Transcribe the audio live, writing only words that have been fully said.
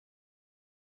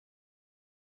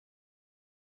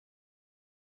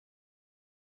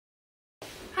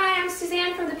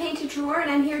Suzanne from the Painted Drawer, and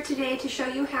I'm here today to show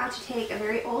you how to take a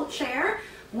very old chair,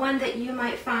 one that you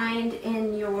might find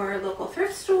in your local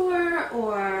thrift store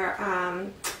or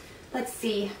let's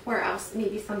see, where else,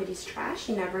 maybe somebody's trash,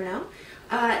 you never know.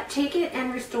 Take it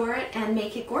and restore it and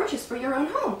make it gorgeous for your own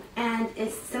home. And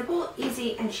it's simple,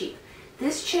 easy, and cheap.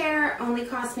 This chair only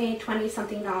cost me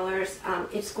 $20-something.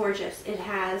 It's gorgeous.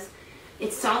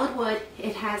 It's solid wood.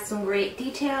 It has some great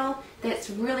detail that's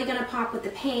really going to pop with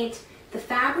the paint. The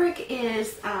fabric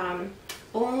is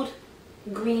old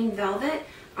green velvet.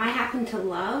 I happen to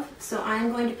love, so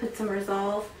I'm going to put some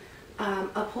Resolve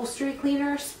upholstery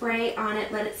cleaner spray on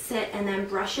it, let it sit, and then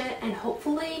brush it, and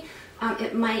hopefully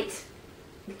it might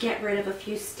get rid of a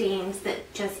few stains that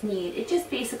it just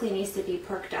basically needs to be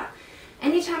perked up.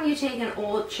 Anytime you take an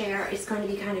old chair, it's going to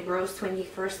be kind of gross when you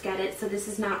first get it, so this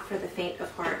is not for the faint of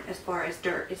heart as far as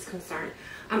dirt is concerned.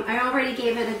 I already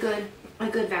gave it a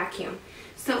good vacuum.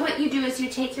 So what you do is you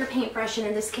take your paintbrush, and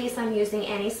in this case I'm using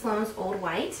Annie Sloan's Old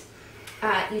White.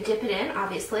 You dip it in,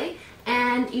 obviously,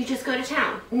 and you just go to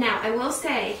town. Now, I will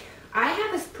say, I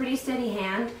have a pretty steady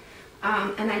hand,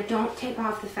 and I don't tape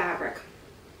off the fabric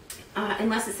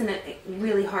unless it's in a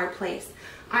really hard place.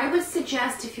 I would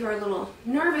suggest, if you're a little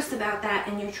nervous about that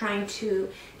and you're trying to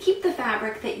keep the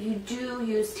fabric, that you do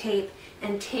use tape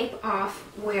and tape off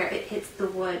where it hits the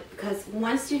wood, because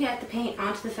once you get the paint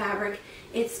onto the fabric,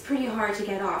 it's pretty hard to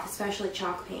get off, especially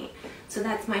chalk paint. So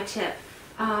that's my tip.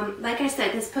 Like I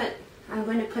said, I'm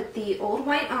going to put the Old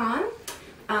White on,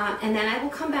 and then I will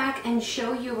come back and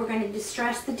show you. We're going to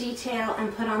distress the detail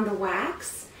and put on the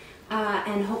wax,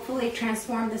 and hopefully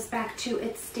transform this back to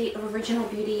its state of original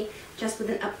beauty, just with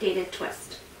an updated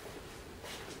twist.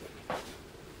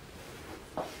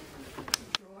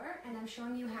 And I'm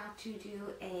showing you how to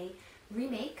do a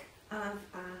remake of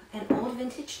an old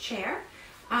vintage chair.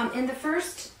 In the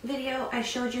first video, I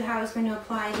showed you how I was going to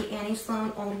apply the Annie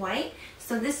Sloan Old White.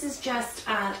 So this is just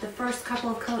the first couple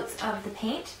of coats of the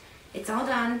paint. It's all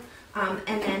done, and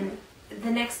then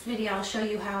the next video I'll show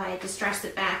you how I distress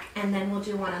it back, and then we'll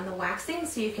do one on the waxing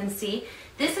so you can see.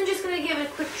 This I'm just going to give it a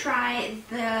quick try.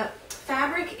 The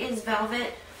fabric is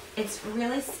velvet. It's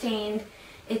really stained.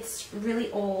 It's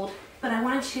really old, but I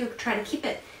wanted to try to keep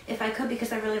it if I could,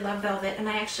 because I really love velvet and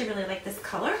I actually really like this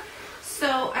color.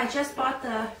 So I just bought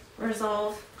the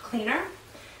Resolve cleaner.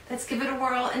 Let's give it a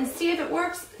whirl and see if it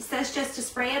works. It says just to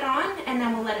spray it on, and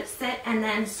then we'll let it sit and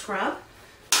then scrub.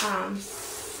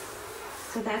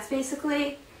 So that's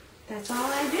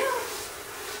all I do.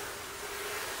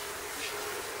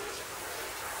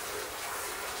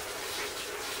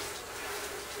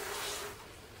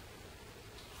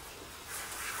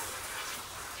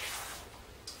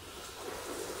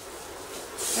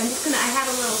 I have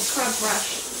a little scrub brush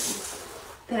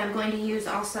that I'm going to use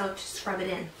also to scrub it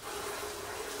in.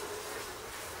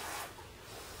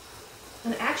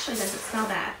 And it actually doesn't smell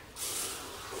bad.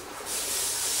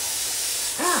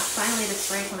 Ah, finally the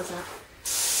spray goes up.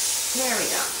 There we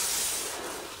go.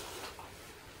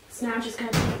 So now I'm just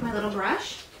going to take my little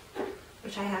brush,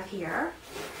 which I have here,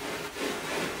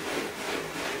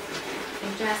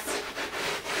 and just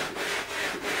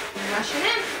brush it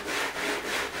in.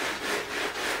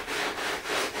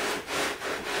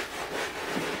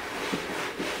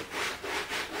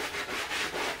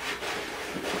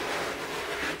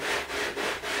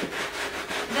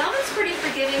 Velvet's pretty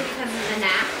forgiving because of the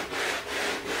nap.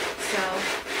 So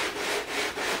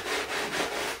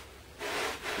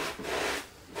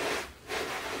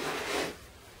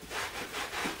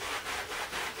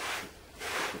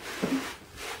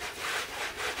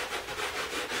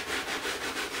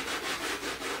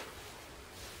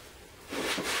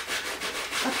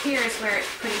up here is where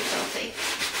it's pretty filthy.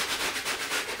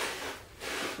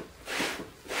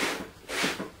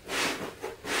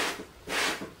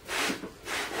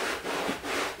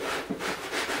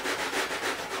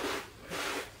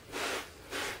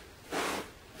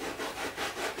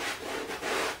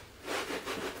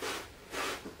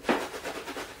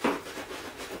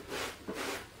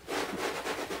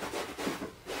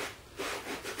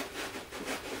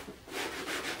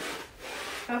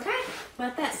 Okay,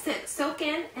 let that soak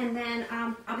in, and then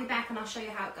I'll be back and I'll show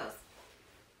you how it goes.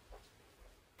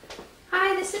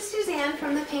 Hi, this is Suzanne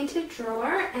from the Painted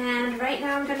Drawer, and right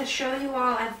now I'm going to show you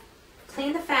all. I've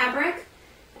cleaned the fabric,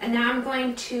 and now I'm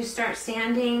going to start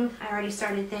sanding. I already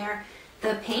started there.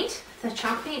 The paint, the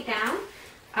chalk paint down.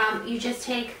 You just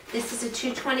take, this is a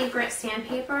 220 grit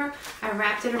sandpaper. I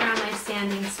wrapped it around my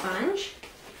sanding sponge,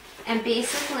 and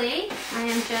basically I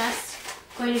am just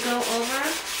going to go over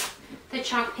the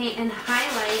chalk paint and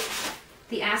highlight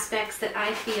the aspects that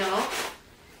I feel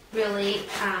really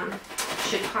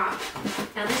should pop.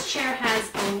 Now this chair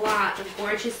has a lot of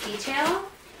gorgeous detail,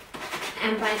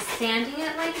 and by sanding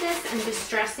it like this and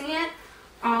distressing it,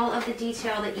 all of the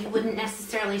detail that you wouldn't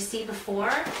necessarily see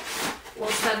before will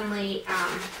suddenly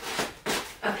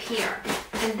appear.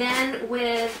 And then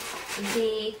with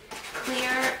the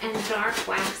clear and dark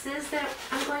waxes that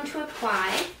I'm going to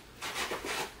apply,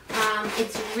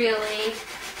 it's really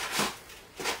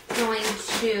going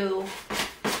to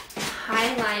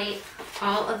highlight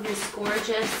all of this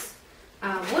gorgeous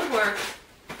woodwork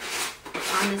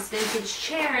on this vintage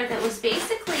chair that was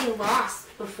basically lost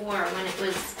before when it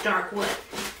was dark wood.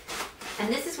 And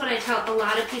this is what I tell a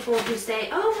lot of people who say,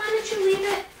 oh, why don't you leave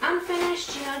it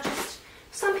unfinished, you know, just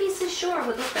some pieces sure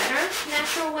would look better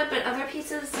natural wood, but other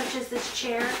pieces such as this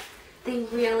chair, they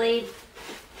really,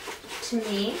 to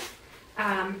me,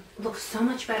 look so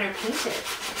much better painted.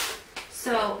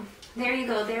 So there you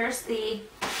go, there's the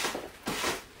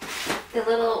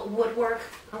little woodwork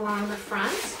along the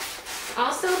front.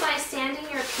 Also, by sanding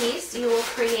your piece, you will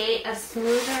create a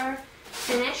smoother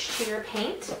finish to your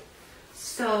paint.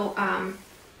 So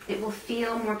it will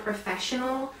feel more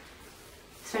professional,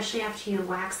 especially after you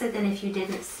wax it, than if you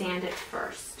didn't sand it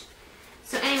first.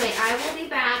 So anyway, I will be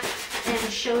back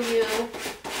and show you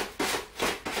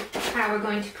how we're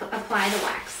going to apply the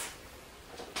wax.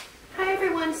 Hi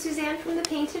everyone, Suzanne from the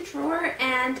Painted Drawer,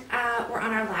 and we're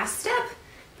on our last step,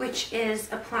 which is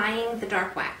applying the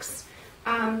dark wax.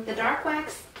 The dark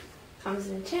wax comes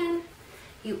in a tin.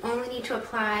 You only need to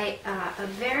apply a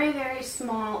very, very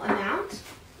small amount,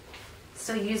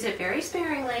 so use it very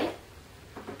sparingly.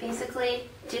 Basically,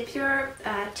 dip your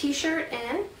t-shirt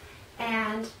in,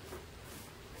 and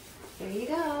there you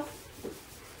go.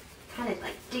 Kind of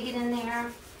like dig it in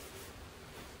there.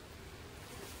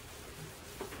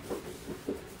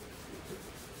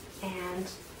 And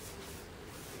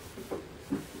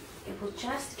it will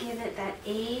just give it that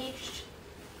aged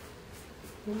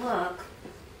look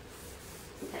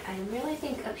that I really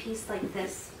think a piece like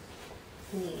this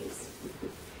needs.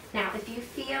 Now, if you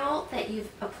feel that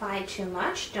you've applied too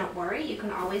much, don't worry. You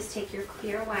can always take your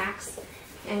clear wax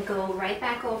and go right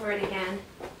back over it again,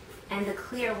 and the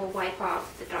clear will wipe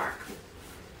off the dark.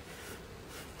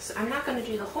 So I'm not going to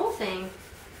do the whole thing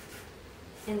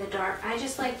in the dark. I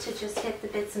just like to just hit the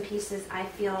bits and pieces I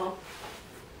feel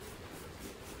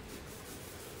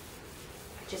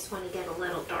I just want to get a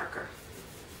little darker.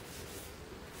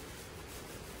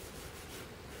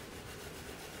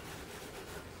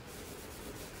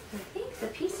 I think the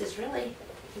piece is really,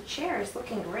 the chair is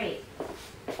looking great.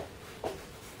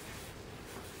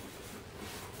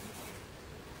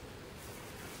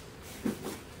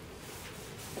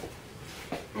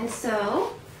 And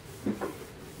so,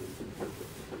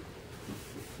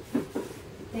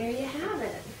 there you have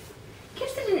it.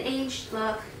 Gives it an aged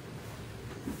look.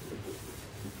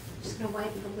 Just going to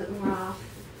wipe a little bit more off.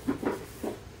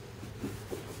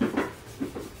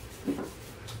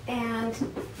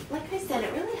 And like I said,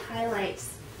 it really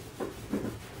highlights,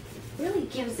 really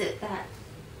gives it that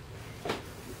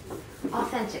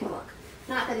authentic look.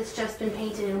 Not that it's just been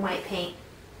painted in white paint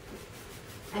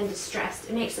and distressed.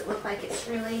 It makes it look like it's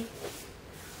really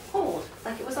old,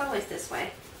 like it was always this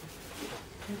way.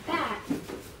 And that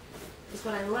is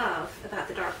what I love about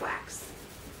the dark wax.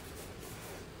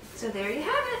 So there you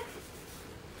have it.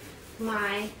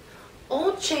 My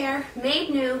old chair made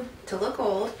new to look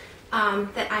old,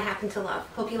 that I happen to love.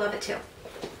 Hope you love it too.